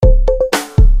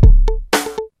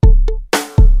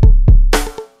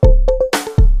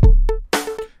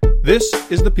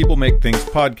This is the People Make Things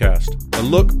podcast, a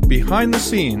look behind the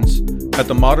scenes at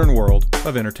the modern world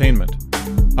of entertainment.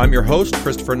 I'm your host,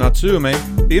 Christopher Natsume.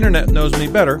 The internet knows me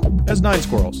better as Nine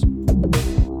Squirrels.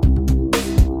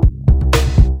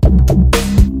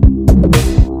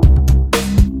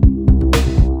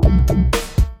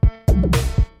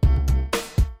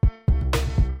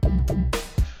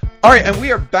 All right, and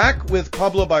we are back with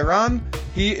Pablo Bayran.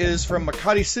 He is from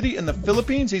Makati City in the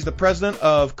Philippines. He's the president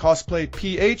of Cosplay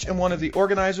PH and one of the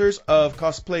organizers of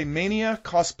Cosplay Mania,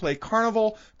 Cosplay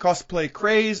Carnival, Cosplay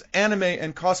Craze, Anime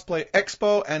and Cosplay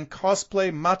Expo, and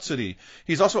Cosplay Matsuri.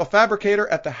 He's also a fabricator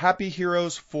at the Happy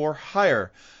Heroes for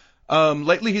Hire.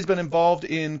 Lately, he's been involved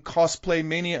in Cosplay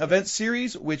Mania event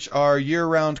series, which are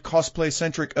year-round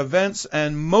cosplay-centric events.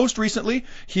 And most recently,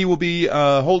 he will be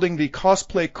holding the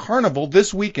Cosplay Carnival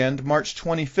this weekend, March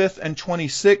 25th and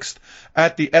 26th,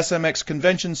 at the SMX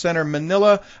Convention Center,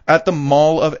 Manila, at the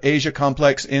Mall of Asia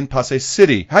Complex in Pasay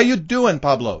City. How you doing,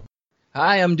 Pablo?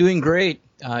 Hi, I'm doing great.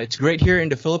 It's great here in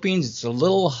the Philippines. It's a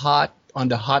little hot on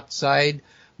the hot side,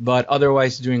 but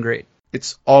otherwise doing great.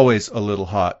 It's always a little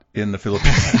hot in the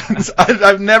Philippines.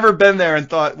 I've never been there and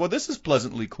thought, well, this is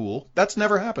pleasantly cool. That's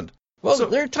never happened. Well,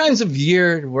 there are times of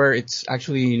year where it's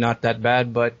actually not that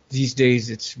bad, but these days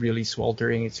it's really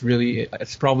sweltering. It's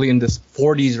probably in the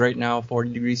 40s right now, 40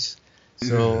 degrees.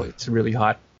 So it's really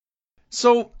hot.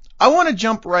 So I want to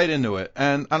jump right into it.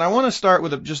 And I want to start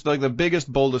with just like the biggest,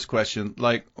 boldest question.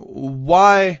 Like,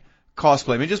 why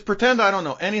cosplay? I mean, just pretend I don't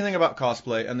know anything about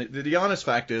cosplay, and the honest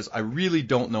fact is I really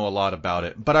don't know a lot about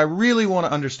it, but I really want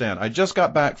to understand. I just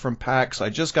got back from PAX. I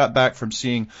just got back from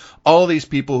seeing all these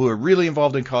people who are really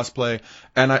involved in cosplay,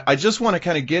 and I just want to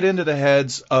kind of get into the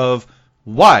heads of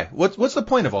why. What's the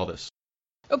point of all this?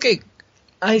 Okay,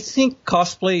 I think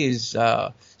cosplay is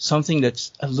something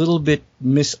that's a little bit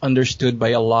misunderstood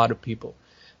by a lot of people.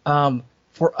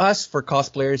 For us, for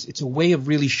cosplayers, it's a way of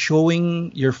really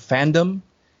showing your fandom,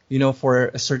 you know, for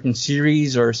a certain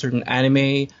series or a certain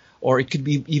anime, or it could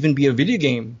be even be a video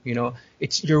game. You know,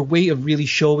 it's your way of really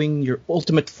showing your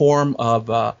ultimate form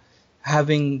of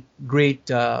having great,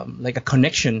 like a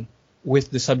connection with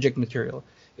the subject material.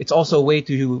 It's also a way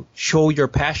to show your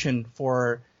passion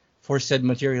for said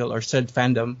material or said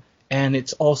fandom, and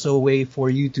it's also a way for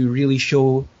you to really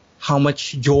show how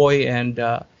much joy and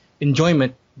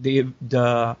enjoyment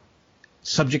the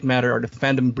subject matter or the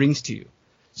fandom brings to you.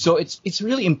 So it's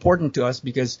really important to us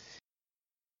because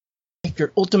it's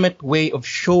your ultimate way of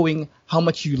showing how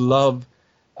much you love,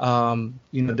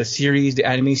 the series, the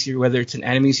anime series, whether it's an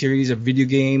anime series, a video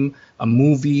game, a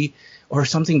movie, or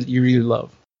something that you really love.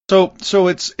 So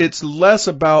it's less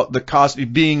about the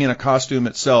being in a costume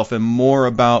itself and more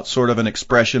about sort of an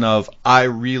expression of I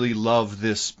really love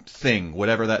this thing,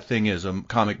 whatever that thing is, a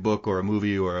comic book or a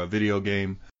movie or a video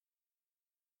game.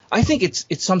 I think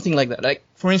it's something like that. Like,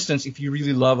 for instance, if you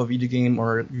really love a video game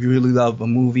or you really love a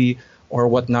movie or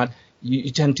whatnot, you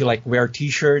tend to like wear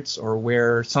T-shirts or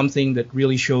wear something that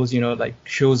really shows,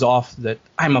 shows off that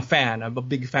I'm a fan. I'm a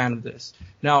big fan of this.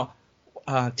 Now,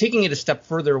 taking it a step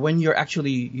further, when you're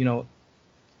actually,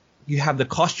 you have the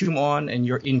costume on and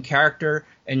you're in character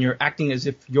and you're acting as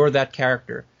if you're that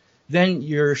character, then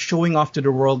you're showing off to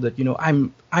the world that,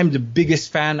 I'm the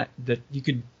biggest fan that you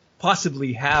could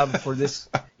possibly have for this,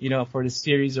 for this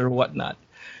series or whatnot,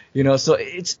 so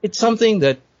it's something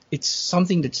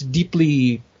that's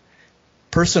deeply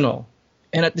personal,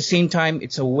 and at the same time,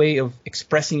 it's a way of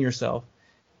expressing yourself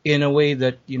in a way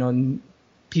that,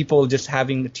 people just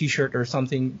having a T-shirt or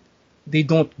something, they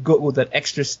don't go with that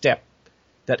extra step,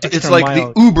 that extra It's like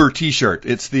mile. The Uber T-shirt.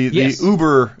 It's the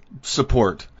Uber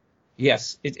support.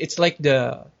 Yes, it's like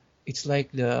the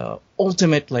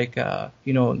ultimate, like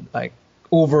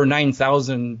over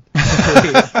 9,000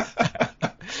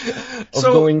 of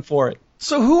going for it.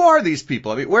 So who are these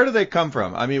people? I mean, where do they come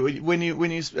from? I mean,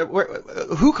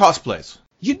 who cosplays?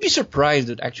 You'd be surprised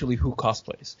at actually who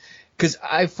cosplays, because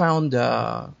I found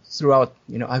throughout,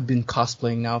 I've been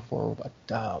cosplaying now for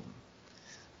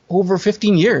over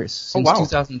 15 years since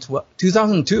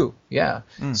 2002. Yeah.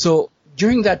 Mm. So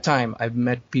during that time, I've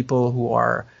met people who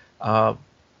are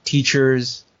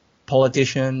teachers,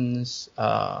 politicians,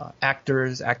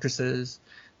 actors, actresses,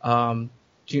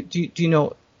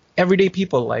 everyday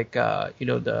people like,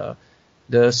 the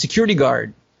security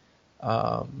guard,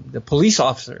 the police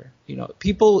officer,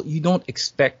 people you don't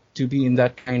expect to be in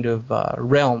that kind of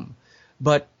realm,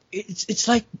 but it's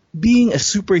like being a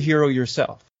superhero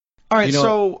yourself. All right,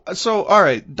 so all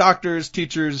right, doctors,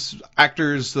 teachers,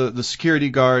 actors, the security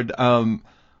guard,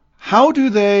 how do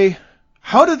they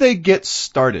How do they get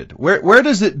started? Where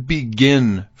does it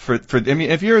begin for I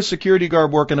mean, if you're a security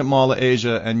guard working at Mall of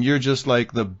Asia and you're just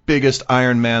like the biggest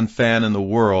Iron Man fan in the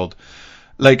world,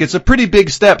 like it's a pretty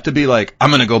big step to be like,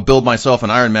 I'm gonna go build myself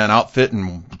an Iron Man outfit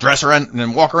and dress around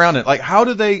and walk around it. Like how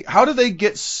do they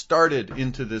get started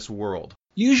into this world?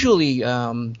 Usually,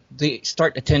 they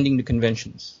start attending the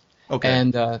conventions. Okay.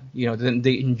 And, then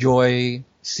they enjoy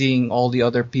seeing all the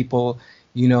other people,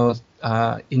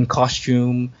 in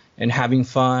costume and having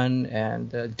fun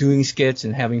and doing skits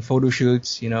and having photo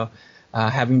shoots,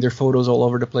 having their photos all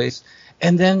over the place.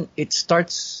 And then it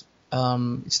starts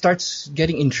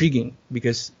getting intriguing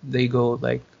because they go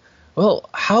like, well,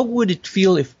 how would it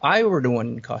feel if I were the one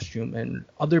in costume and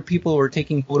other people were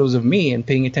taking photos of me and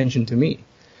paying attention to me?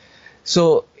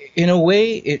 So in a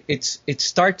way, it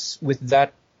starts with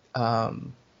that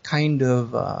kind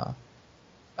of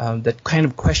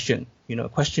question,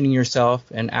 questioning yourself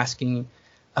and asking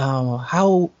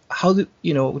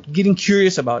getting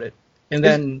curious about it. And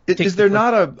then is there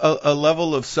not a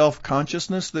level of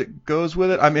self-consciousness that goes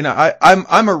with it? I mean,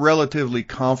 I'm a relatively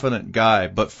confident guy,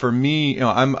 but for me,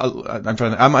 I'm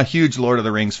a huge Lord of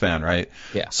the Rings fan, right?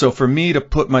 Yeah. So for me to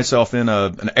put myself in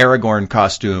an Aragorn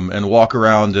costume and walk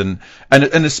around and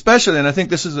especially, and I think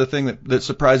this is the thing that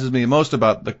surprises me most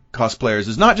about the cosplayers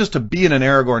is not just to be in an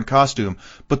Aragorn costume,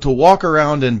 but to walk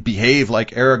around and behave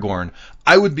like Aragorn.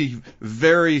 I would be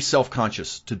very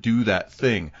self-conscious to do that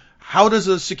thing. How does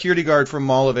a security guard from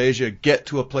Mall of Asia get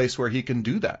to a place where he can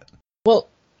do that? Well,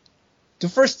 the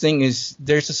first thing is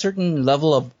there's a certain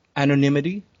level of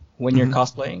anonymity when you're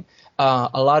cosplaying.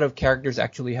 A lot of characters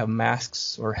actually have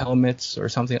masks or helmets or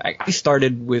something. I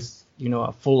started with,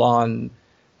 a full-on,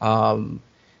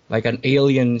 like an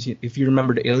Aliens, if you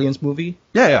remember the Aliens movie.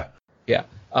 Yeah. Yeah.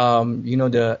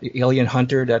 The alien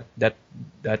hunter, that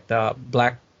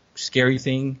black scary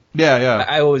thing. Yeah.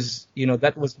 I was,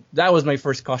 that was my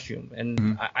first costume,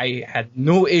 and I had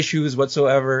no issues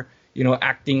whatsoever,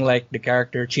 acting like the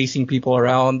character, chasing people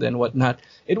around and whatnot.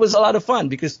 It was a lot of fun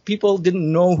because people didn't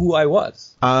know who I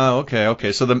was.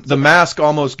 Okay. So the mask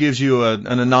almost gives you an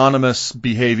anonymous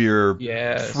behavior,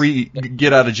 free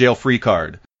get out of jail free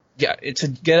card. Yeah, it's a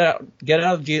get out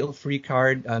of jail free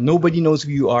card. Nobody knows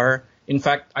who you are. In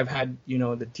fact, I've had,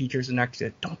 the teachers and actors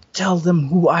say, don't tell them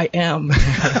who I am.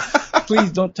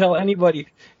 Please don't tell anybody.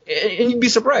 And you'd be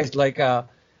surprised. Like,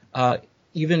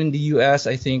 even in the U.S.,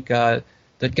 I think that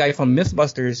guy from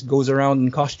Mythbusters goes around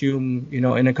in costume,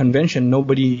 in a convention.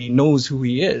 Nobody knows who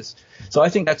he is. So I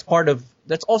think that's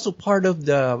also part of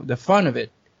the fun of it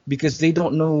because they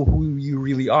don't know who you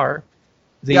really are.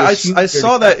 I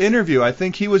saw that interview. I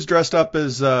think he was dressed up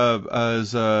as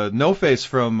No Face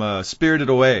from Spirited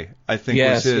Away. I think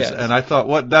was his, and I thought,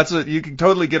 you can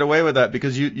totally get away with that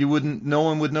because no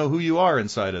one would know who you are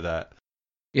inside of that.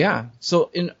 Yeah.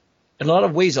 So in a lot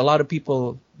of ways, a lot of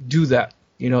people do that.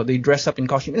 They dress up in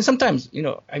costume, and sometimes,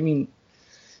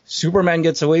 Superman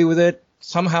gets away with it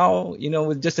somehow,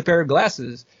 with just a pair of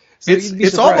glasses. So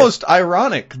it's almost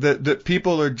ironic that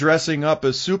people are dressing up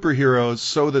as superheroes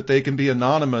so that they can be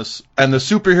anonymous, and the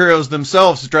superheroes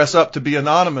themselves dress up to be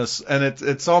anonymous, and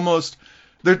it's almost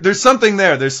there's something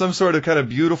there. There's some sort of kind of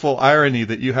beautiful irony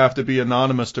that you have to be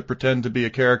anonymous to pretend to be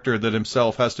a character that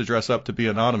himself has to dress up to be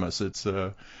anonymous. It's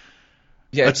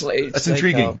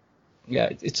intriguing.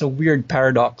 It's a weird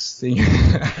paradox thing.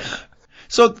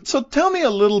 So tell me a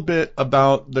little bit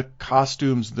about the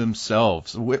costumes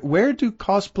themselves. Where do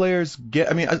cosplayers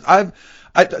get? I mean, I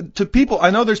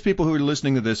know there's people who are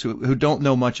listening to this who don't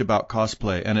know much about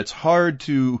cosplay, and it's hard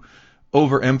to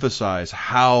overemphasize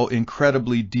how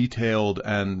incredibly detailed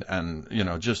and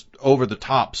just over the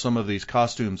top some of these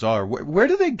costumes are. Where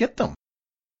do they get them?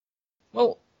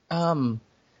 Well,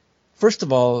 first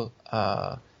of all,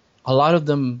 a lot of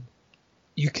them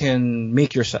you can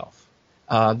make yourself.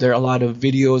 There are a lot of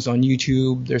videos on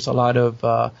YouTube. There's a lot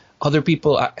of other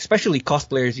people, especially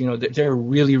cosplayers, they're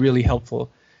really, really helpful.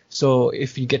 So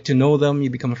if you get to know them, you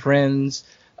become friends.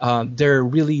 They're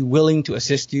really willing to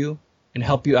assist you and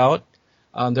help you out.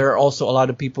 There are also a lot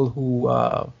of people who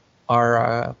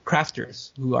are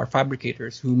crafters, who are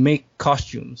fabricators, who make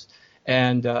costumes.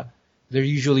 And they're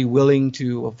usually willing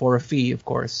to, for a fee, of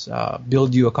course,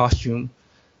 build you a costume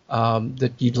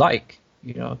that you'd like.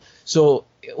 So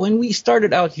when we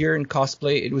started out here in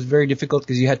cosplay, it was very difficult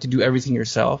because you had to do everything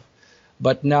yourself.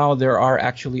 But now there are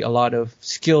actually a lot of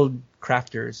skilled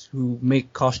crafters who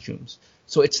make costumes.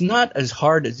 So it's not as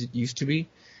hard as it used to be.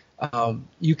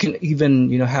 You can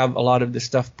even, have a lot of the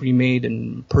stuff pre-made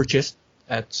and purchased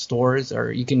at stores,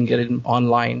 or you can get it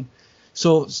online.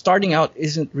 So starting out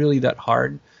isn't really that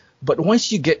hard. But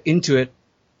once you get into it,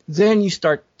 then you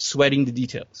start sweating the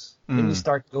details. Then you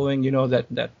start going,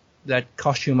 that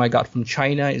costume I got from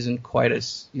China isn't quite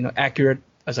as, accurate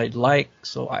as I'd like.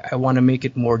 So I want to make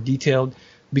it more detailed,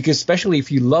 because especially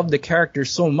if you love the character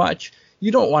so much,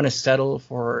 you don't want to settle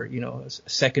for, a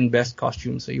second best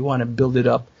costume. So you want to build it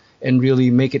up and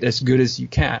really make it as good as you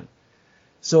can.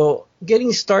 So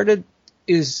getting started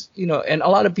is, and a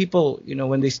lot of people,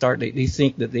 when they start, they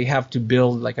think that they have to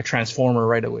build like a transformer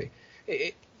right away.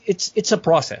 It's a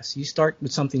process. You start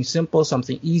with something simple,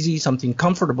 something easy, something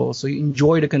comfortable, so you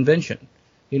enjoy the convention.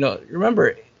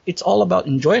 Remember, it's all about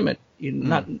enjoyment.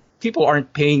 Not people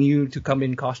aren't paying you to come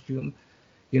in costume.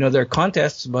 There are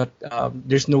contests, but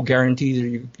there's no guarantee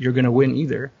that you're going to win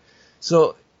either.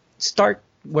 So start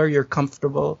where you're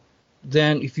comfortable.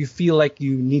 Then if you feel like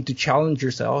you need to challenge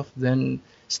yourself, then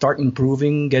start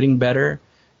improving, getting better,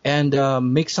 and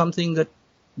make something that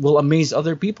will amaze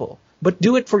other people. But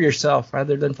do it for yourself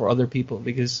rather than for other people,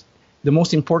 because the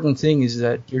most important thing is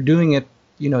that you're doing it,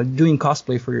 doing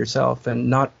cosplay for yourself and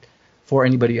not for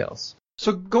anybody else.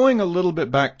 So going a little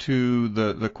bit back to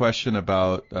the question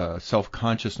about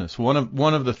self-consciousness,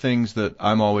 one of the things that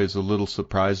I'm always a little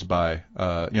surprised by,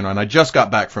 and I just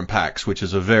got back from PAX, which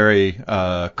is a very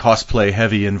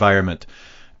cosplay-heavy environment,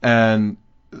 and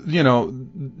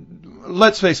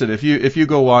let's face it, if you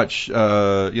go watch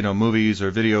movies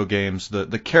or video games,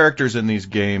 the characters in these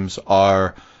games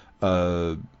are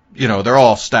they're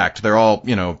all stacked. They're all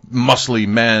muscly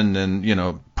men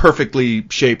and perfectly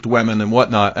shaped women and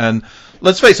whatnot. And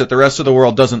let's face it, the rest of the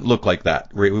world doesn't look like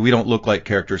that. We don't look like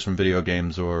characters from video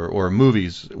games or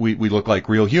movies. We look like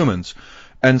real humans.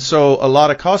 And so a lot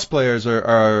of cosplayers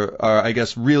are I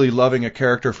guess really loving a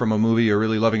character from a movie or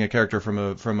really loving a character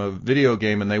from a video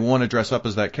game, and they want to dress up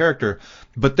as that character,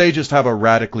 but they just have a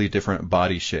radically different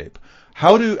body shape.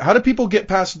 How do people get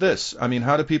past this? I mean,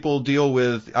 how do people deal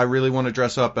with, I really want to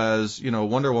dress up as,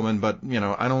 Wonder Woman, but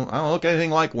I don't look anything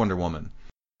like Wonder Woman?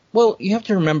 Well, you have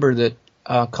to remember that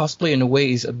cosplay in a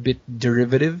way is a bit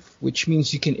derivative, which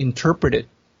means you can interpret it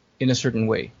in a certain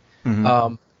way.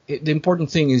 Mm-hmm. The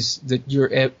important thing is that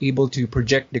you're able to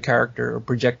project the character or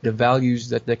project the values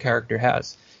that the character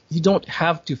has. You don't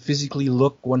have to physically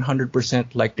look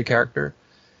 100% like the character.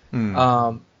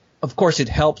 Of course, it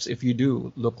helps if you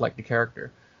do look like the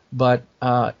character, but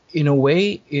in a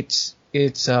way, it's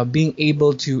being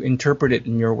able to interpret it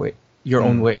in your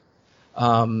own way.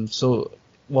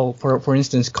 For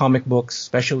instance, comic books,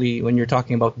 especially when you're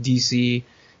talking about DC.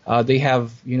 They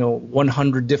have,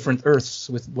 100 different Earths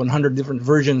with 100 different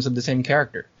versions of the same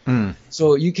character.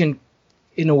 So you can,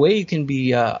 in a way, you can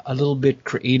be a little bit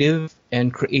creative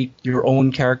and create your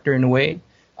own character in a way.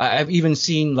 I've even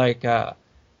seen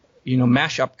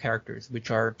mashup characters,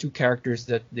 which are two characters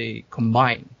that they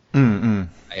combine.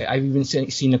 I've even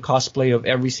seen a cosplay of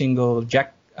every single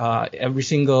Johnny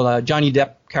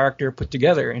Depp character put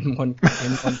together in one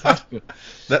costume.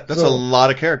 That's a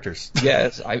lot of characters.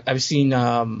 Yes, I've seen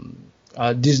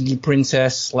Disney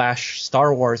princess /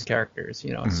 Star Wars characters.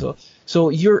 So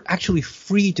you're actually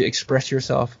free to express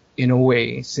yourself in a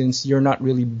way, since you're not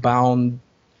really bound,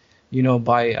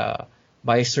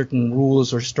 by certain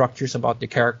rules or structures about the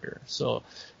character. So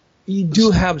you do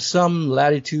have some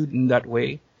latitude in that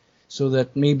way, so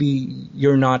that maybe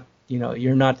you're not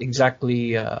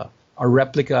exactly a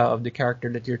replica of the character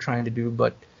that you're trying to do,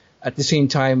 but at the same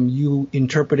time, you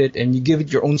interpret it and you give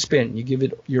it your own spin, you give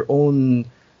it your own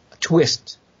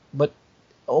twist. But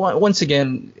once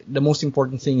again, the most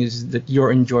important thing is that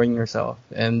you're enjoying yourself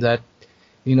and that,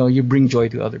 you bring joy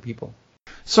to other people.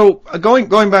 So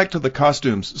going back to the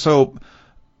costumes, so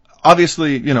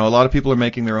obviously, a lot of people are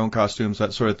making their own costumes,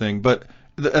 that sort of thing, but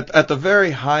at the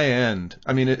very high end,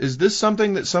 I mean, is this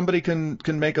something that somebody can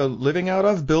make a living out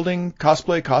of, building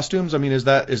cosplay costumes? I mean, is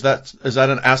that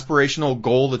an aspirational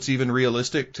goal that's even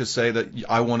realistic, to say that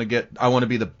I want to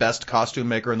be the best costume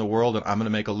maker in the world and I'm going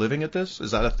to make a living at this?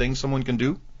 Is that a thing someone can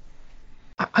do?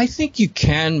 I think you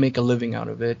can make a living out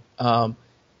of it.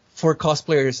 For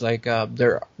cosplayers,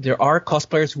 there are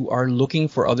cosplayers who are looking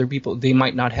for other people. They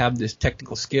might not have this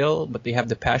technical skill, but they have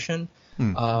the passion.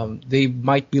 They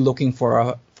might be looking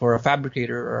for a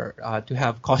fabricator or to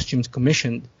have costumes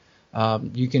commissioned.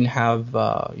 You can have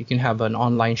an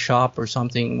online shop or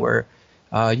something where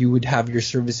you would have your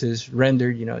services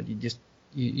rendered.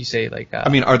 You say I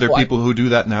mean, are there people who do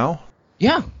that now?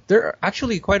 Yeah, there are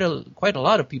actually quite a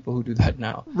lot of people who do that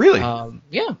now. Really?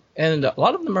 Yeah, and a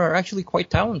lot of them are actually quite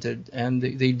talented, and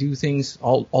they do things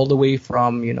all the way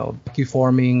from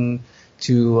vacuumforming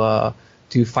to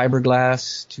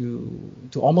fiberglass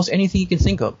to almost anything you can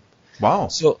think of. Wow.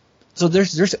 So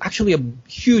there's actually a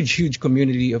huge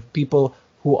community of people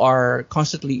who are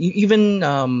constantly,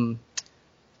 even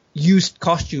used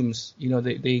costumes.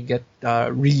 They get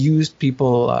reused.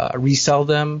 People resell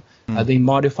them. They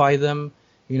modify them.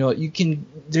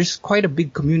 There's quite a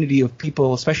big community of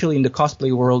people, especially in the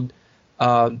cosplay world.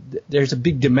 There's a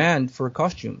big demand for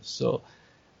costumes. So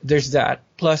there's that.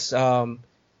 Plus,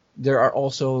 there are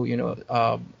also,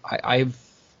 I've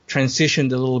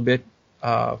transitioned a little bit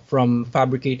from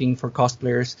fabricating for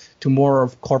cosplayers to more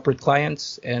of corporate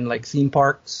clients and like theme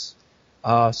parks.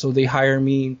 So they hire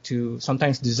me to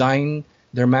sometimes design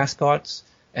their mascots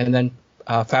and then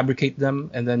fabricate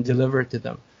them and then deliver it to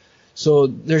them. So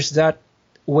there's that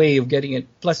way of getting it.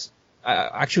 Plus,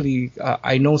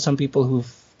 I know some people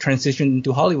who've transitioned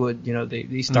into Hollywood.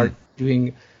 They start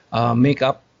doing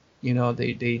makeup.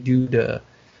 They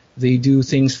do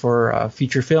things for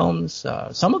feature films.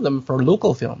 Some of them for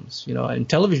local films. And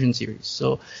television series.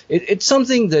 So it's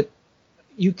something that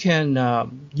you can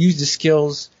use the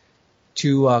skills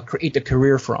to create a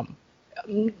career from.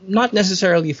 Not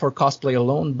necessarily for cosplay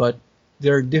alone, but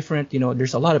there are different.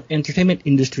 There's a lot of entertainment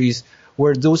industries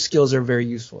where those skills are very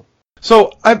useful.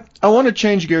 So I want to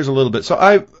change gears a little bit. So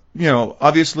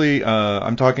obviously,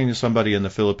 I'm talking to somebody in the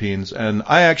Philippines, and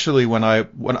I actually, when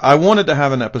I wanted to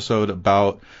have an episode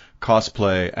about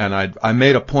cosplay, and I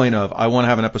made a point of, I want to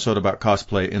have an episode about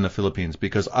cosplay in the Philippines,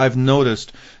 because I've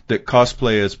noticed that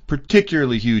cosplay is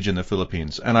particularly huge in the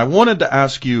Philippines. And I wanted to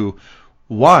ask you,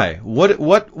 why?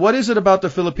 What is it about the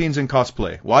Philippines and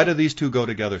cosplay? Why do these two go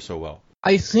together so well?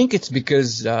 I think it's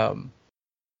because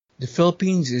the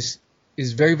Philippines is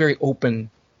very, very open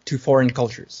to foreign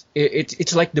cultures.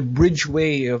 It's like the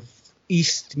bridgeway of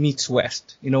East meets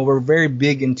West. We're very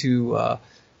big into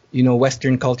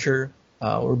Western culture.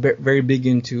 We're very big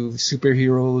into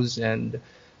superheroes and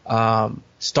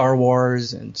Star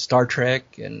Wars and Star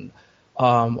Trek, and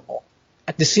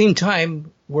at the same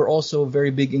time, we're also very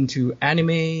big into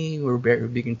anime. We're very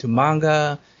big into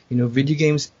manga, video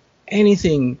games,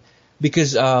 anything,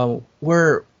 because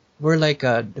we're like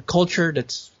the culture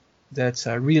that's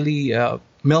really a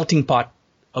melting pot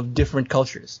of different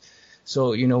cultures.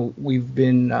 So we've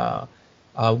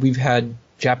had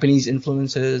Japanese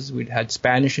influences, we've had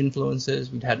Spanish influences,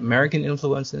 we've had American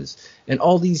influences, and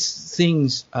all these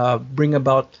things bring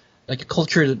about like a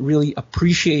culture that really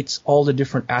appreciates all the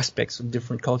different aspects of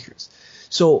different cultures.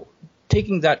 So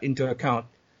taking that into account,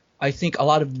 I think a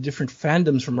lot of the different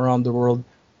fandoms from around the world,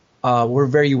 we're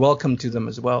very welcome to them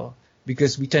as well,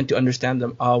 because we tend to understand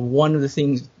them. One of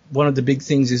the big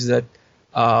things is that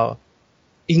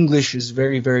English is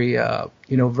very, very,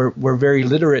 we're very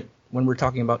literate when we're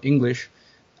talking about English.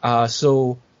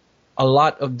 So a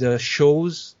lot of the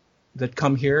shows that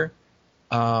come here,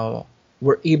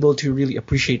 we're able to really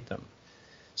appreciate them.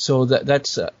 So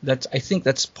that's I think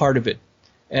that's part of it.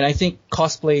 And I think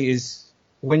cosplay is,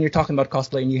 when you're talking about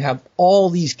cosplay and you have all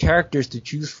these characters to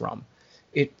choose from,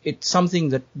 it's something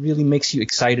that really makes you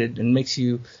excited and makes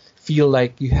you feel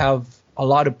like you have a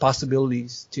lot of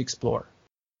possibilities to explore.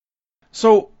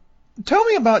 So tell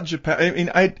me about Japan. I mean,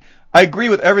 I agree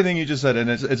with everything you just said, and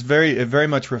it very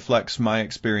much reflects my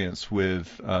experience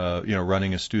with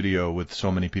running a studio with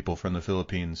so many people from the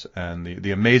Philippines, and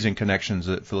the amazing connections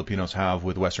that Filipinos have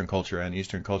with Western culture and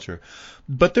Eastern culture.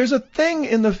 But there's a thing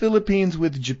in the Philippines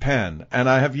with Japan, and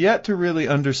I have yet to really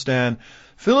understand.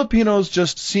 Filipinos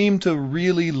just seem to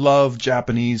really love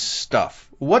Japanese stuff.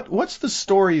 What's the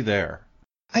story there?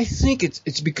 I think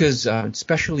it's because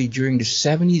especially during the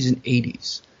 70s and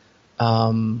 80s,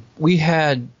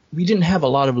 we didn't have a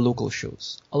lot of local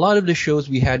shows. A lot of the shows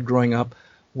we had growing up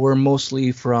were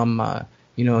mostly from,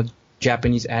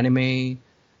 Japanese anime,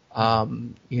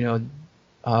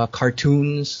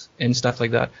 cartoons and stuff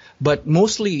like that. But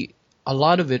mostly, a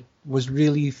lot of it was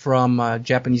really from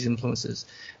Japanese influences.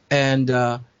 And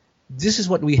this is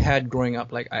what we had growing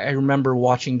up. Like, I remember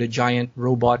watching the giant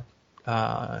robot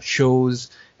shows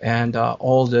and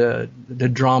all the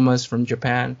dramas from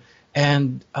Japan.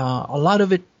 And a lot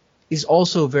of it is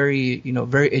also very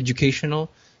educational.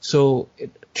 So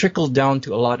it trickled down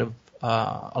to a lot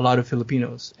of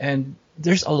Filipinos, and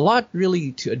there's a lot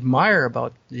really to admire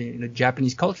about the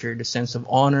Japanese culture, the sense of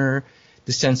honor,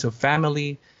 the sense of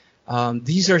family.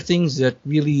 These are things that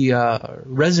really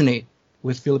resonate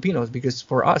with Filipinos, because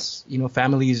for us,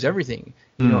 family is everything.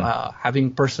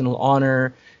 Having personal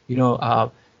honor,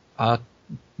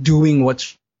 doing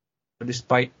what's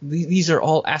despite these are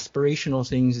all aspirational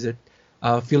things that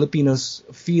Filipinos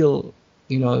feel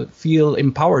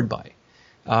empowered by,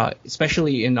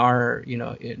 especially in our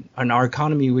in our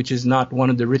economy, which is not one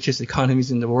of the richest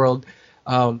economies in the world.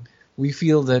 We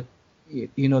feel that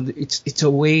it's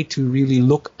a way to really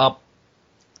look up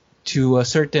to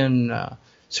certain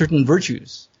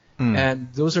virtues,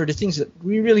 And those are the things that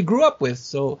we really grew up with.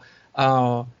 So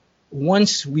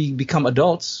once we become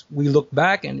adults, we look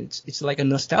back and it's like a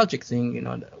nostalgic thing. You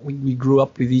know, we grew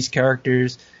up with these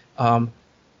characters, and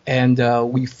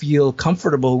we feel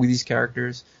comfortable with these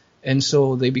characters, and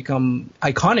so they become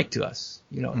iconic to us.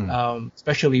 You know,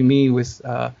 especially me with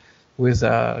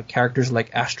characters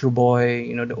like Astro Boy.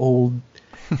 You know, the old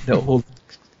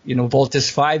you know,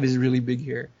 Voltes 5 is really big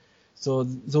here. So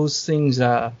those things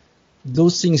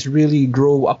really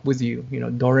grow up with you. You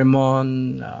know,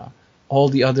 Doraemon, all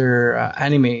the other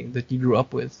anime that you grew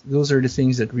up with. Those are the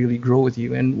things that really grow with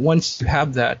you. And once you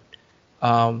have that,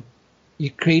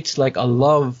 it creates like a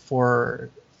love for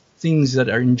things that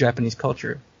are in Japanese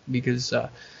culture. Because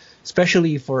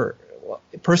especially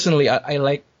personally, I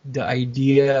like the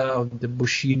idea of the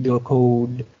Bushido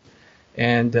code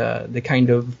and the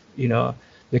kind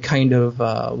of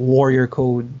warrior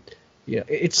code. Yeah,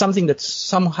 it's something that's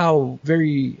somehow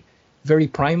very, very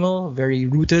primal, very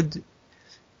rooted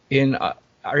in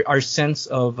our sense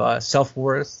of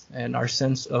self-worth and our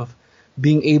sense of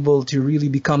being able to really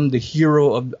become the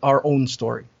hero of our own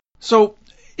story. So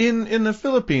in the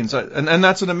Philippines, and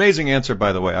that's an amazing answer,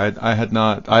 by the way. I had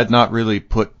not really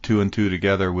put two and two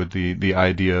together with the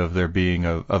idea of there being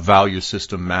a value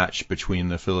system match between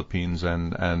the Philippines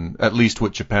and at least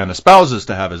what Japan espouses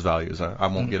to have as values. I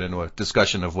won't get into a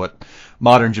discussion of what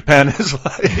modern Japan is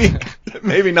like.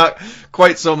 Maybe not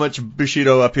quite so much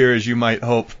Bushido up here as you might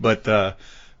hope, but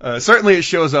certainly it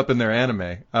shows up in their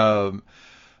anime. Down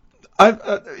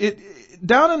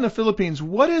in the Philippines,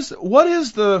 what is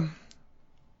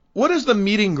the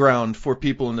meeting ground for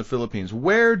people in the Philippines?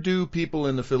 Where do people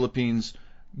in the Philippines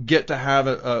get to have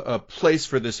a place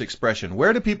for this expression?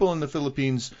 Where do people in the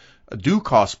Philippines do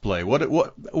cosplay?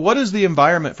 What does the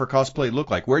environment for cosplay look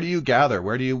like? Where do you gather?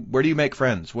 Where do you make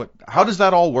friends? How does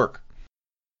that all work?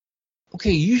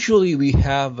 Okay, usually we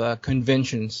have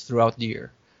conventions throughout the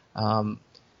year.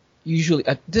 Usually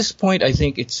at this point, I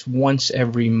think it's once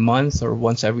every month or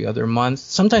once every other month,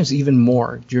 sometimes even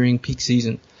more during peak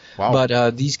season. Wow.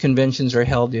 But these conventions are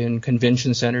held in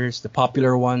convention centers. The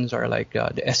popular ones are like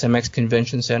the SMX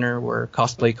Convention Center, where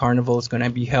Cosplay Carnival is going to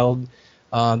be held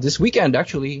this weekend,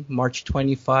 actually, March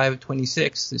 25,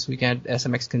 26. This weekend,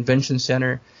 SMX Convention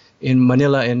Center in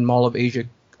Manila in Mall of Asia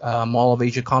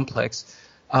complex.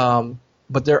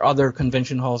 But there are other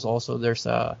convention halls also. There's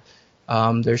the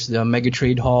Mega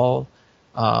Trade Hall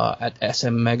at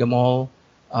SM Mega Mall,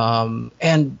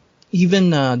 and even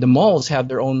the malls have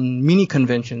their own mini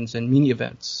conventions and mini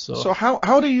events. So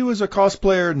how do you as a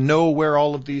cosplayer know where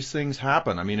all of these things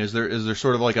happen? I mean, is there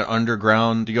sort of like an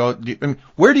underground?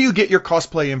 Where do you get your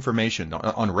cosplay information?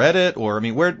 On Reddit, or I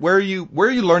mean, where are you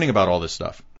learning about all this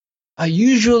stuff?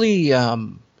 Usually,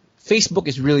 Facebook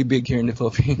is really big here in the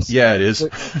Philippines. Yeah, it is.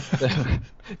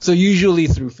 So usually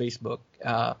through Facebook.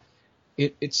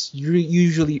 It's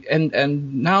usually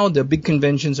and now the big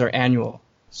conventions are annual.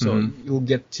 So you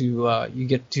get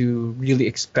to really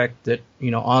expect that,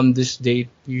 you know, on this date,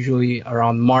 usually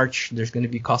around March, there's going to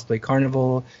be Cosplay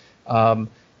Carnival.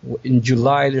 In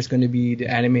July, there's going to be the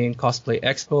Anime and Cosplay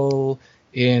Expo.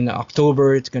 In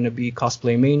October, it's going to be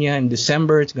Cosplay Mania. In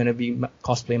December, it's going to be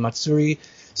Cosplay Matsuri.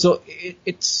 So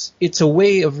it's a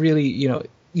way of really, you know,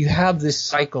 you have this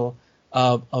cycle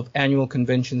of annual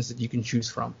conventions that you can choose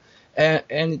from.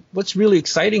 And what's really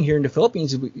exciting here in the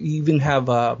Philippines is we even have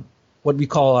what we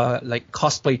call like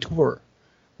cosplay tour,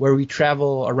 where we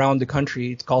travel around the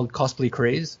country. It's called Cosplay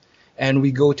Craze, and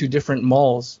we go to different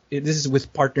malls. This is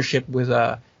with partnership with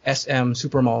SM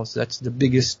Supermalls. That's the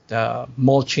biggest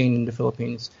mall chain in the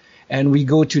Philippines. And we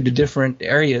go to the different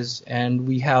areas, and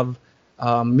we have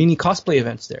mini cosplay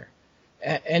events there.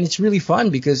 And it's really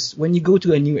fun because when you go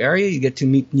to a new area, you get to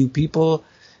meet new people.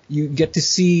 You get to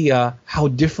see how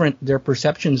different their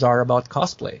perceptions are about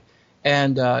cosplay.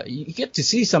 And you get to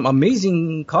see some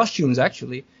amazing costumes,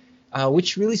 actually,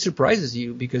 which really surprises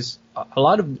you, because a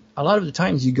lot of the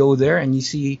times you go there and you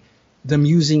see them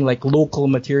using like local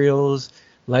materials,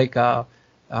 like we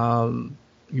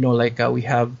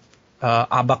have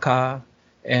abaca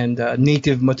and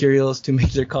native materials to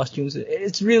make their costumes.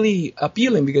 It's really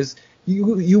appealing because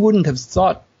you wouldn't have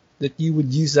thought that you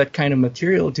would use that kind of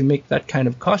material to make that kind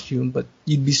of costume, but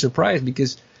you'd be surprised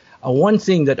because one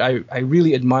thing that I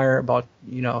really admire about,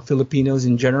 you know, Filipinos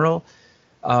in general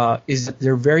is that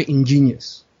they're very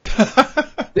ingenious.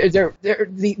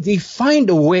 They find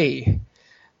a way.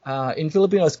 In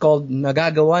Filipino, it's called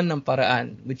nagagawan ng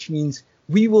paraan, which means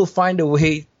we will find a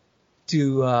way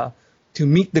to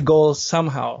meet the goal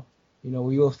somehow. You know,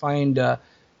 we will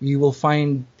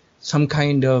find some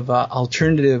kind of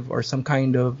alternative or some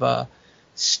kind of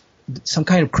some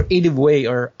kind of creative way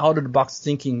or out of the box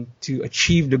thinking to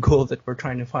achieve the goal that we're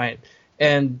trying to find.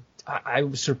 And I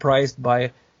was surprised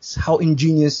by how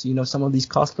ingenious, some of these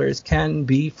cosplayers can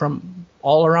be from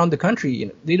all around the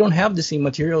country. They don't have the same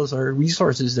materials or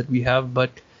resources that we have, but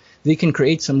they can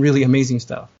create some really amazing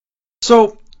stuff.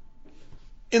 So,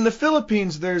 in the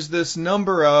Philippines, there's this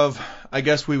number of, I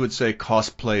guess we would say,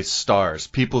 cosplay stars,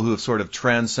 people who have sort of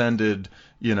transcended,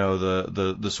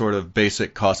 the sort of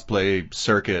basic cosplay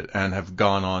circuit and have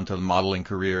gone on to modeling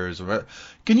careers.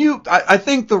 I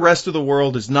think the rest of the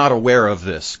world is not aware of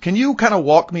this. Can you kind of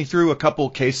walk me through a couple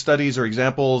case studies or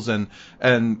examples and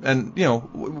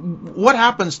what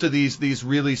happens to these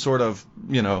really sort of,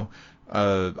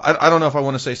 I don't know if I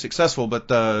want to say successful,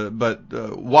 but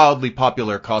wildly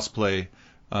popular cosplay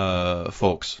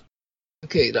folks?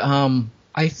 Okay,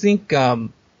 I think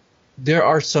there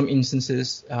are some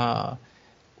instances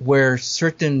where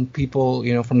certain people,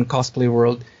 from the cosplay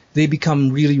world, they become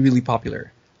really, really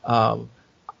popular.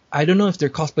 I don't know if they're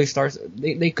cosplay stars.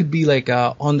 They could be like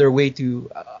on their way to.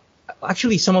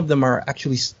 Actually, some of them are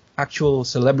actual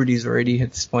celebrities already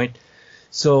at this point.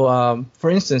 So, for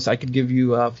instance, I could give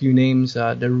you a few names.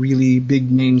 The really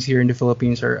big names here in the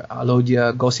Philippines are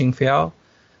Alodia Gosing Fiao,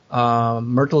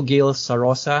 Myrtle Gale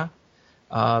Sarosa,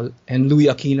 and Louis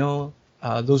Aquino.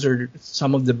 Those are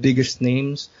some of the biggest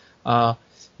names.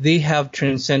 They have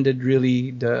transcended really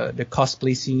the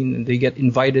cosplay scene, and they get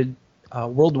invited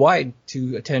worldwide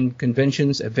to attend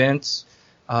conventions, events.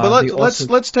 But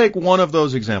let's take one of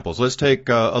those examples. Let's take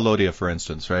Alodia, for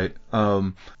instance, right?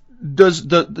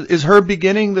 Is her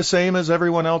beginning the same as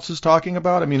everyone else is talking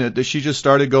about? I mean, she just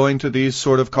started going to these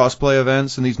sort of cosplay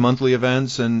events and these monthly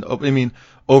events, and I mean,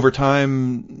 over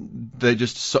time they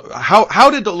just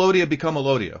how did Alodia become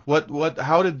Alodia?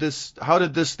 How did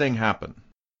this thing happen?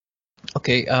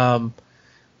 Okay,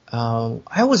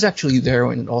 I was actually there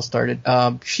when it all started.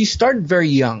 She started very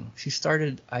young.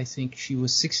 I think she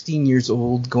was 16 years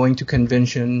old, going to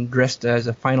convention dressed as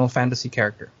a Final Fantasy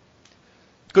character.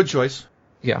 Good choice.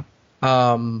 Yeah.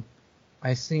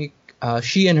 I think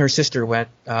she and her sister went,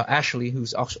 Ashley,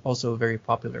 who's also very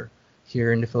popular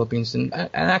here in the Philippines and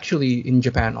actually in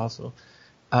Japan also.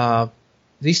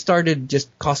 They started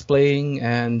just cosplaying,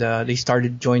 and they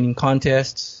started joining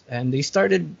contests, and they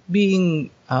started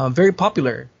being very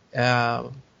popular.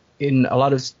 In a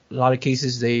lot of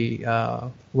cases, they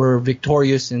were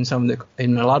victorious in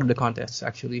a lot of the contests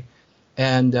actually,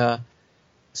 and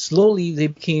slowly they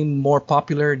became more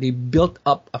popular. They built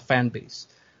up a fan base.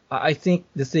 I think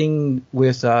the thing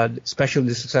with especially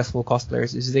the successful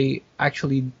cosplayers is they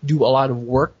actually do a lot of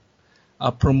work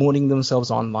promoting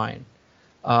themselves online.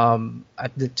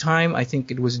 At the time, I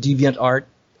think it was DeviantArt.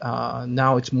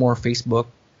 Now it's more Facebook.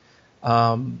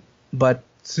 But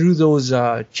through those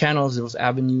channels, those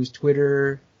avenues,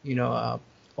 Twitter,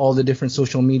 all the different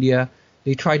social media,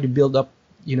 they try to build up,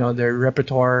 their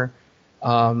repertoire.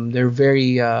 They're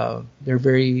very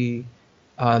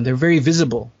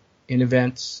visible in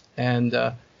events,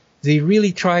 and they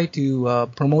really try to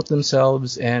promote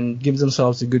themselves and give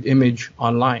themselves a good image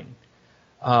online.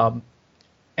 And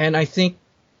I think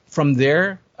from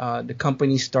there, the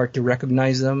companies start to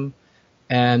recognize them,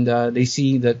 and they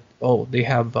see that, they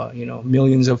have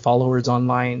millions of followers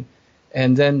online,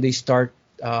 and then they start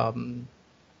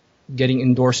getting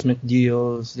endorsement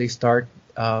deals. They start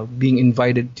being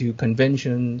invited to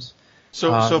conventions.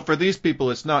 So for these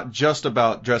people, it's not just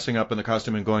about dressing up in the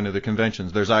costume and going to the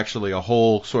conventions. There's actually a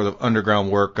whole sort of underground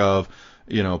work of,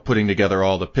 putting together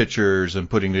all the pictures and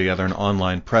putting together an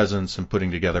online presence and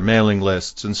putting together mailing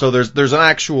lists. And so there's an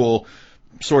actual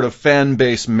sort of fan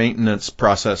base maintenance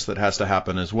process that has to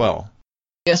happen as well.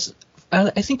 Yes,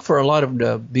 I think for a lot of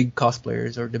the big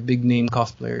cosplayers or the big name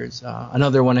cosplayers,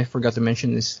 another one I forgot to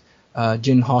mention is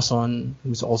Jin Hoson,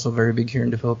 who's also very big here in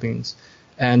the Philippines.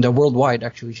 And worldwide,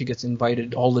 actually, she gets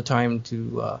invited all the time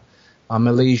to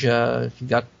Malaysia. She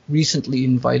got recently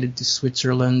invited to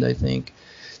Switzerland, I think.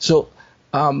 So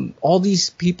all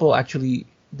these people actually,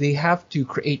 they have to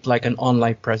create like an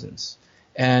online presence.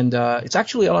 And it's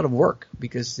actually a lot of work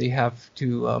because they have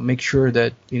to make sure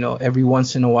that, every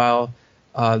once in a while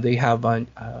they have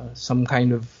some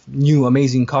kind of new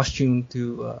amazing costume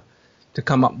to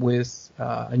come up with,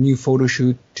 a new photo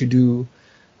shoot to do.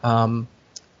 And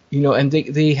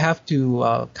they have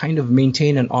to kind of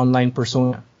maintain an online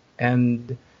persona,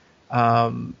 and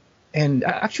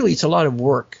actually it's a lot of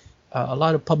work, a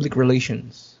lot of public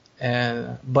relations,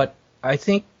 but I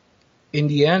think in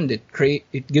the end it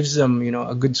gives them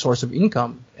a good source of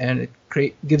income, and it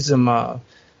gives them a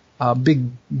big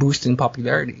boost in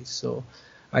popularity. So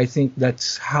I think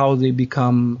that's how they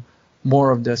become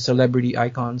more of the celebrity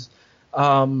icons.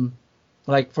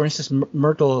 Like for instance,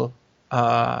 Myrtle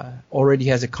already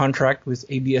has a contract with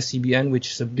ABS-CBN,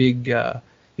 which is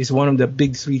is one of the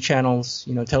big three channels,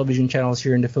 television channels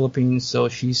here in the Philippines. So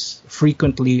she's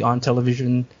frequently on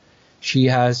television. She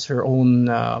has her own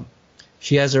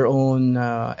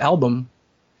album,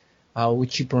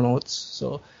 which she promotes.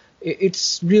 So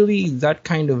it's really that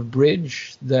kind of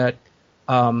bridge that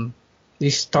they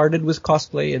started with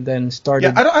cosplay and then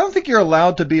started. Yeah, I don't think you're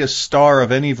allowed to be a star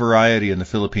of any variety in the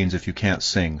Philippines if you can't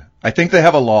sing. I think they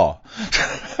have a law.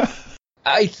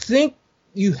 I think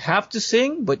you have to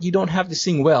sing, but you don't have to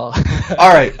sing well.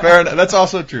 All right, fair enough. That's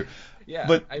also true. Yeah,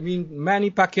 but I mean,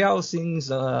 Manny Pacquiao sings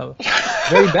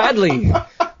very badly,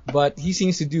 but he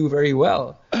seems to do very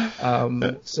well.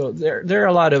 So there are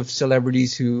a lot of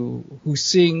celebrities who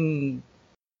sing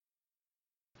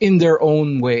in their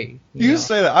own way. You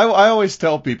say that. I always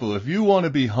tell people, if you want to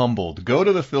be humbled, go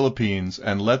to the Philippines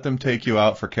and let them take you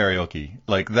out for karaoke.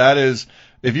 Like that is,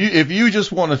 if you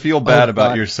just want to feel bad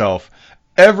about yourself,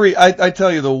 I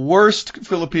tell you, the worst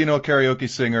Filipino karaoke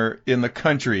singer in the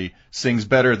country sings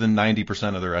better than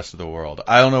 90% of the rest of the world.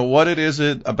 I don't know what it is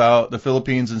about the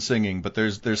Philippines and singing, but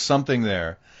there's something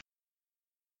there.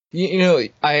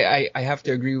 I have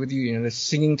to agree with you. The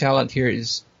singing talent here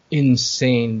is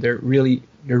insane. They're really,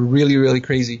 really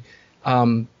crazy.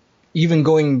 Even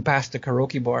going past the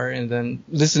karaoke bar and then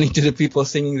listening to the people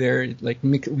singing there, like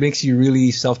makes you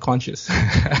really self-conscious.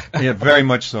 Yeah, very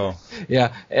much so.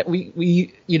 Yeah,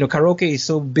 we karaoke is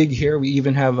so big here. We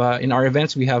even have in our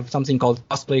events we have something called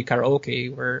cosplay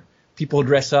karaoke where people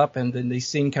dress up and then they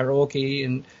sing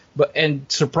karaoke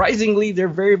and surprisingly they're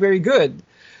very, very good.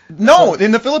 No,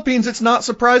 in the Philippines it's not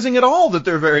surprising at all that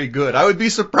they're very good. I would be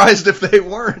surprised if they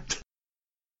weren't.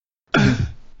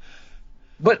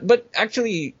 But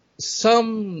actually,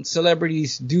 some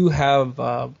celebrities do have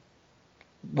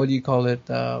what do you call it?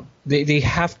 They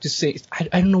have to sing.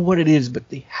 I don't know what it is, but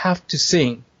they have to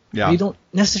sing. Yeah. They don't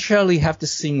necessarily have to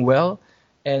sing well,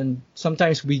 and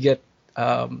sometimes we get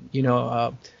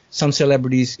some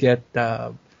celebrities get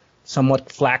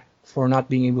somewhat flack for not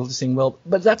being able to sing well.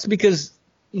 But that's because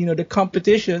the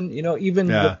competition. Even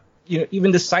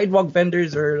the sidewalk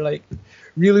vendors are like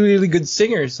really, really good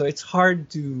singers. So it's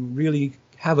hard to really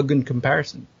have a good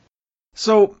comparison.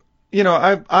 So,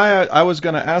 I was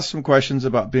going to ask some questions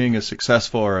about being a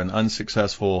successful or an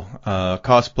unsuccessful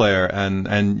cosplayer,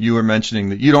 and you were mentioning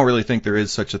that you don't really think there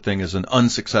is such a thing as an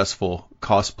unsuccessful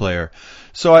cosplayer.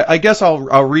 So I guess I'll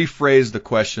rephrase the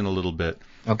question a little bit.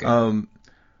 Okay.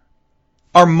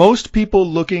 Are most people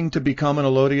looking to become an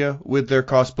Elodia with their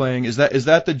cosplaying? Is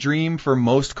that the dream for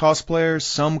most cosplayers?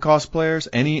 Some cosplayers?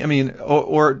 Any? I mean,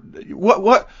 or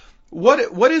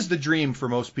what is the dream for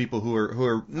most people who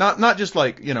are not just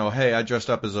like, hey, I dressed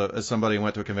up as somebody and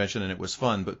went to a convention and it was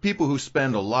fun, but people who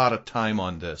spend a lot of time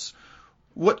on this?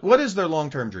 What is their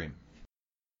long-term dream?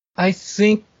 I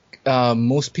think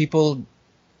most people,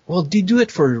 they do it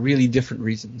for really different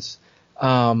reasons.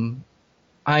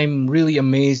 I'm really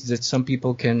amazed that some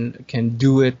people can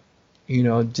do it,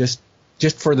 just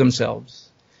for themselves.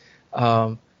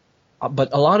 But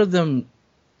a lot of them,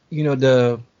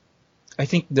 I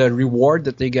think the reward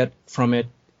that they get from it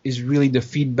is really the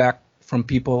feedback from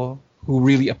people who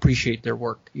really appreciate their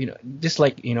work. Just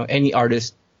like, any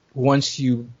artist, once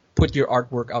you put your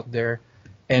artwork out there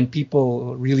and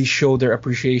people really show their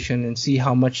appreciation and see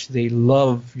how much they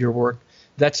love your work,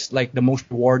 that's like the most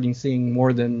rewarding thing,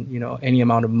 more than, any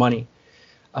amount of money.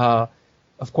 Of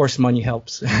course, money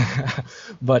helps.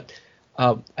 But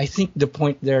I think the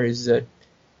point there is that,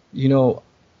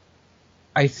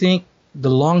 I think the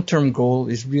long-term goal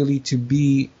is really to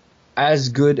be as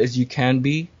good as you can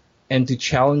be and to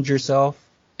challenge yourself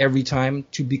every time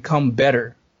to become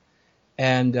better.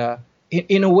 And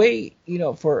in a way,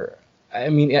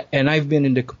 and I've been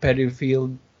in the competitive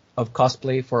field of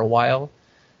cosplay for a while,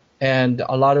 and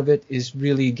a lot of it is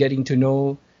really getting to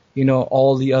know,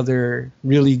 all the other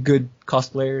really good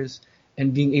cosplayers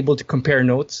and being able to compare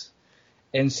notes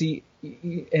and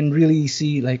really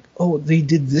see like, oh, they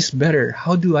did this better.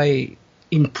 How do I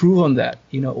improve on that?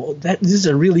 This is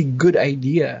a really good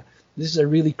idea. This is a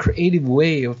really creative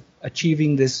way of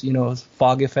achieving this,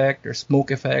 fog effect or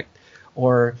smoke effect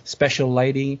or special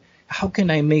lighting. How can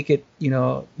I make it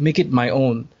my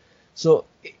own? So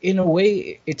in a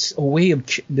way, it's a way of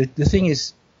the thing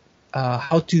is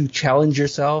how to challenge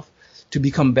yourself to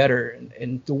become better,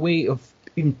 and the way of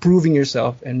improving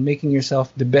yourself and making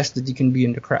yourself the best that you can be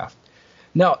in the craft.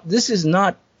 Now, this is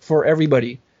not for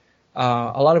everybody.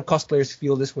 A lot of cosplayers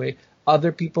feel this way.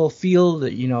 Other people feel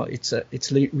that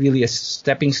really a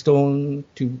stepping stone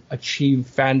to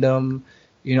achieve fandom.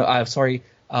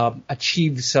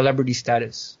 achieve celebrity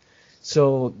status.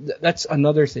 So that's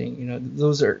another thing.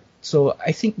 So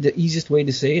I think the easiest way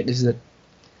to say it is that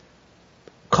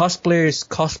cosplayers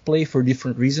cosplay for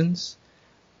different reasons.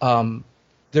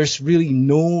 There's really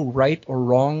no right or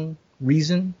wrong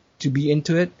reason to be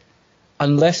into it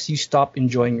unless you stop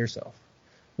enjoying yourself.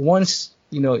 Once,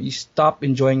 you stop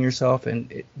enjoying yourself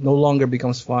and it no longer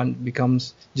becomes fun,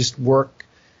 becomes just work,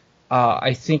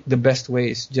 I think the best way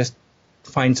is just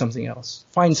find something else.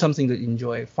 Find something that you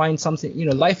enjoy. Find something,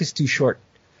 life is too short.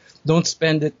 Don't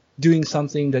spend it doing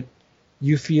something that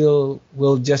you feel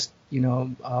will just,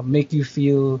 make you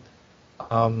feel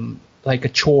like a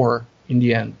chore in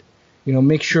the end.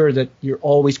 Make sure that you're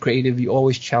always creative, you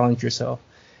always challenge yourself,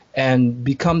 and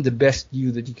become the best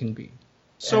you that you can be.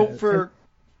 So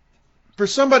for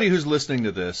somebody who's listening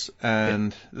to this,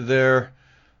 and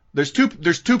there's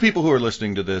two people who are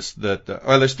listening to this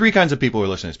or there's three kinds of people who are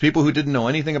listening. There's people who didn't know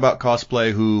anything about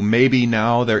cosplay who maybe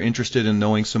now they're interested in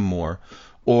knowing some more,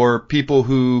 or people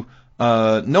who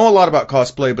know a lot about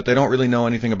cosplay, but they don't really know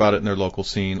anything about it in their local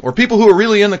scene, or people who are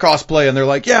really into cosplay and they're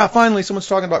like, yeah, finally someone's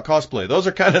talking about cosplay. Those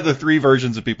are kind of the three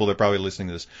versions of people that are probably listening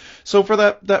to this. So for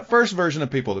that first version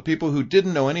of people, the people who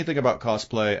didn't know anything about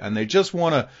cosplay and they just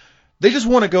want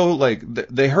to go, like,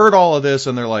 they heard all of this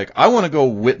and they're like, I want to go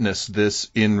witness this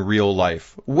in real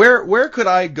life. Where could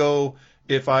I go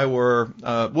if I were,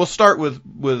 we'll start with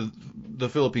the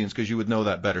Philippines because you would know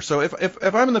that better. So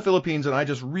if I'm in the Philippines and I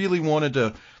just really wanted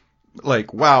to,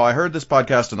 like, wow, I heard this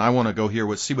podcast and I want to go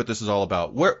here, see what this is all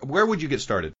about. Where would you get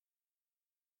started?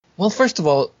 Well, first of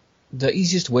all, the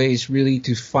easiest way is really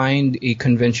to find a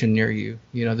convention near you.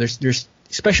 There's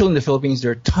especially in the Philippines,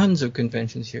 there are tons of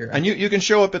conventions here. And you can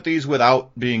show up at these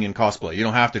without being in cosplay. You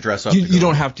don't have to dress up. You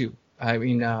don't have to. I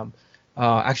mean,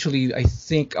 actually, I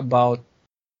think about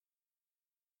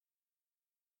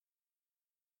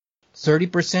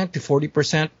 30% to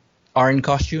 40% are in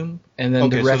costume, and then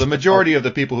the rest. So the majority of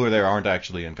the people who are there aren't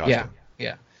actually in costume.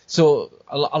 Yeah. So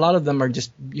a lot of them are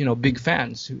just big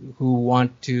fans who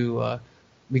want to.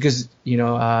 Because,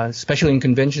 especially in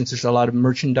conventions, there's a lot of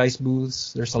merchandise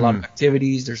booths, there's a lot of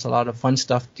activities, there's a lot of fun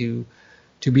stuff to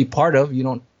be part of. You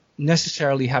don't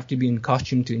necessarily have to be in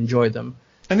costume to enjoy them.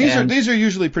 And these are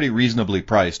usually pretty reasonably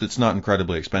priced. It's not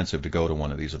incredibly expensive to go to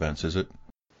one of these events, is it?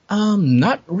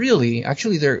 Not really.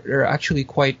 Actually, they're actually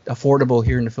quite affordable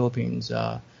here in the Philippines.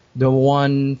 The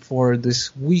one for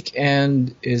this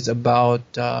weekend is about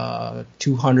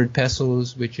 200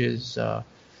 pesos, which is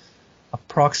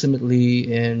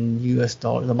approximately in US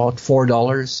dollars, about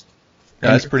 $4.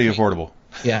 Yeah, that's pretty affordable.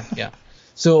 Yeah.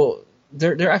 So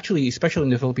they're actually, especially in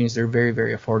the Philippines, they're very,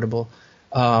 very affordable.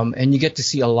 And you get to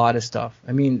see a lot of stuff.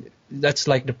 I mean, that's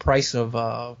like the price of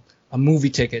a movie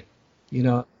ticket.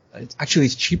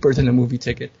 It's cheaper than a movie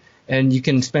ticket. And you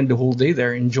can spend the whole day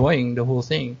there enjoying the whole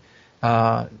thing.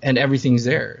 And everything's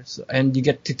there. And you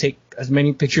get to take as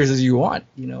many pictures as you want,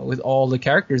 with all the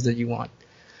characters that you want.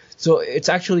 So it's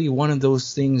actually one of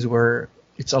those things where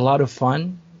it's a lot of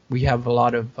fun. We have a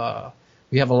lot of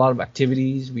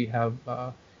activities. We have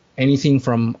anything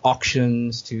from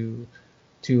auctions to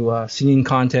singing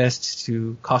contests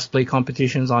to cosplay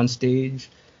competitions on stage.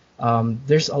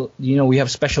 We have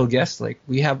special guests. Like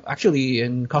we have actually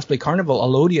in Cosplay Carnival,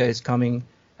 Alodia is coming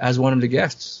as one of the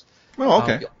guests. Oh,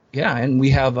 okay. And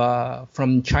we have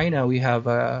from China we have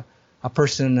a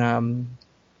person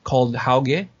called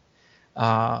Hauge.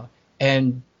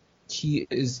 And he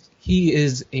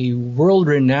is a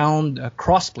world-renowned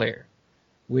cross player,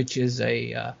 which is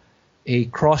a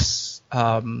cross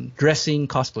dressing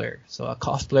cosplayer. So a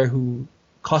cosplayer who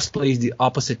cosplays the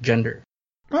opposite gender.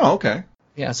 Oh, okay.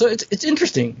 Yeah, so it's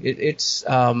interesting. It's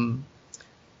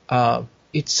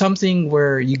something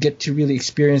where you get to really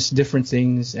experience different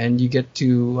things, and you get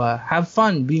to have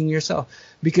fun being yourself.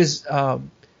 Because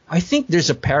I think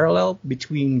there's a parallel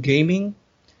between gaming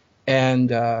and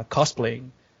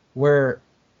cosplaying, where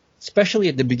especially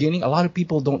at the beginning, a lot of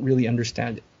people don't really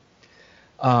understand it.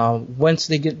 Once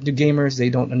they get to gamers, they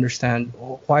don't understand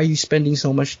why are you spending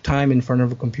so much time in front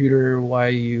of a computer? Why are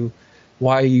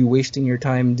you wasting your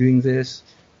time doing this?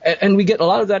 And we get a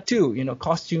lot of that too.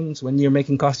 Costumes. When you're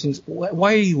making costumes,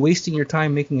 why are you wasting your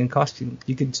time making a costume?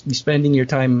 You could be spending your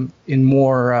time in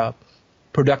more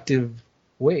productive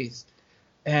ways.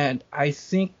 And I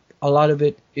think a lot of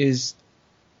it is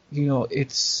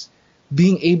it's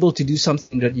being able to do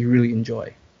something that you really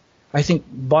enjoy. I think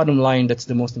bottom line, that's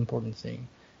the most important thing.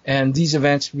 And these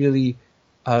events really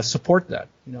support that.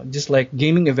 Just like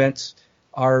gaming events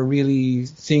are really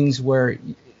things where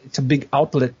it's a big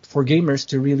outlet for gamers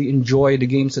to really enjoy the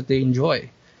games that they enjoy.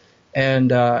 And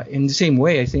in the same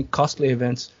way, I think cosplay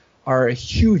events are a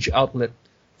huge outlet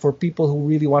for people who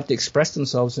really want to express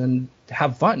themselves and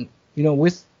have fun,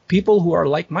 with people who are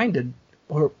like-minded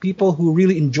or people who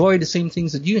really enjoy the same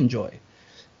things that you enjoy.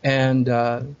 And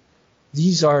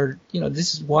these are,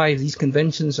 this is why these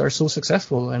conventions are so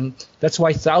successful, and that's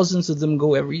why thousands of them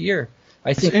go every year.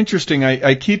 I think it's interesting.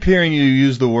 I keep hearing you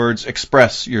use the words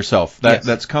 "express yourself."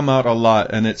 That's come out a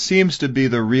lot, and it seems to be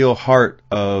the real heart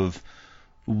of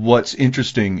what's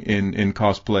interesting in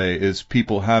cosplay is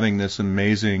people having this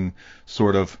amazing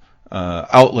sort of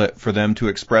outlet for them to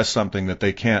express something that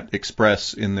they can't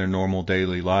express in their normal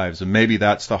daily lives. And maybe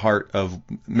that's the heart of.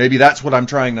 Maybe that's what I'm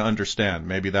trying to understand.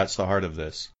 Maybe that's the heart of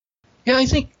this. Yeah, I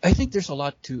think there's a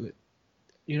lot to it.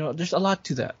 There's a lot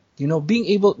to that. Being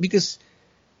able, because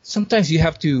sometimes you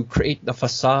have to create a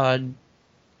facade,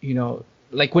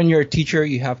 like when you're a teacher,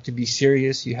 you have to be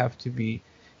serious. You have to be,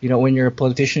 when you're a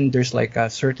politician, there's like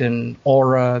a certain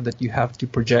aura that you have to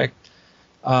project.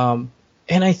 And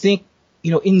I think,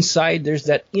 inside there's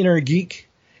that inner geek,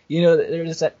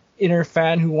 there's that inner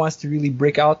fan who wants to really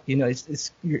break out.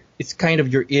 It's kind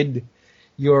of your id,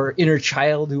 your inner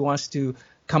child who wants to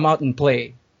come out and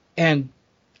play. And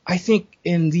I think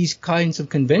in these kinds of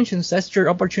conventions, that's your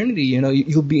opportunity.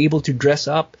 You'll be able to dress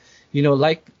up,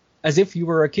 like as if you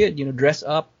were a kid, dress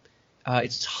up.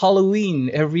 It's Halloween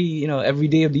every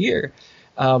day of the year.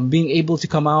 Being able to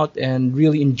come out and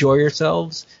really enjoy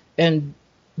yourselves and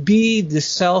be the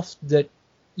self that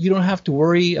you don't have to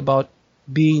worry about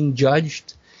being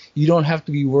judged. You don't have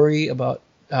to be worried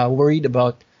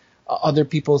about other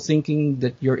people thinking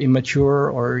that you're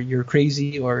immature or you're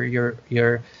crazy or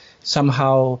you're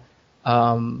somehow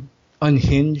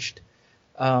unhinged.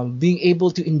 Being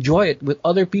able to enjoy it with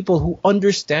other people who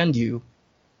understand you,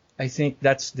 I think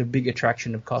that's the big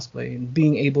attraction of cosplay, and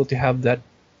being able to have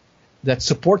that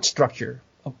support structure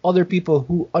of other people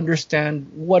who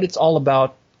understand what it's all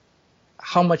about,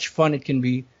 how much fun it can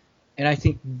be, and I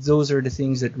think those are the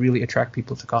things that really attract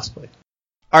people to cosplay.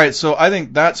 All right, so I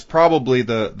think that's probably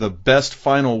the best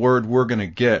final word we're going to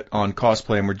get on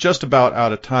cosplay, and we're just about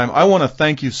out of time. I want to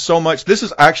thank you so much. This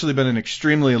has actually been an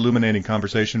extremely illuminating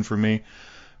conversation for me.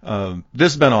 This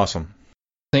has been awesome.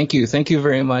 Thank you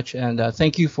very much, and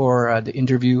thank you for the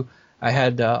interview. I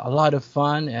had a lot of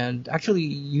fun, and actually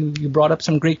you brought up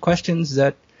some great questions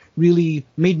that really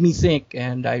made me think,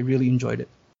 and I really enjoyed it.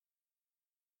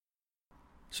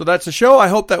 So that's the show. I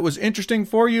hope that was interesting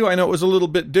for you. I know it was a little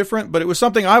bit different, but it was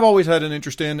something I've always had an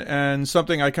interest in, and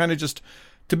something I kind of just,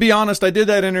 to be honest, I did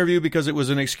that interview because it was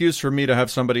an excuse for me to have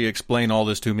somebody explain all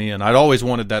this to me, and I'd always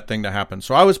wanted that thing to happen.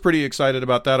 So I was pretty excited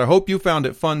about that. I hope you found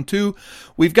it fun too.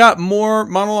 We've got more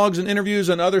monologues and interviews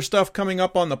and other stuff coming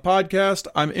up on the podcast.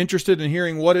 I'm interested in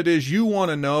hearing what it is you want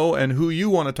to know and who you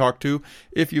want to talk to.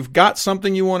 If you've got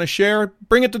something you want to share,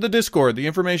 bring it to the Discord. The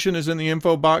information is in the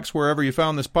info box wherever you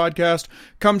found this podcast.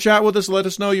 Come chat with us. Let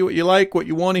us know what you like, what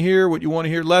you want to hear, what you want to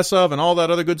hear less of, and all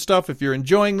that other good stuff. If you're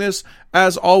enjoying this,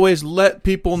 as always, let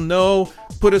people know.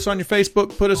 Put us on your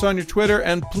Facebook, put us on your Twitter,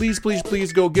 and please, please,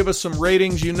 please go give us some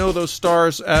ratings. Those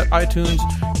stars at iTunes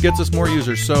gets us more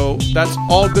users. So that's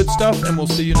all good stuff, and we'll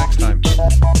see you next time.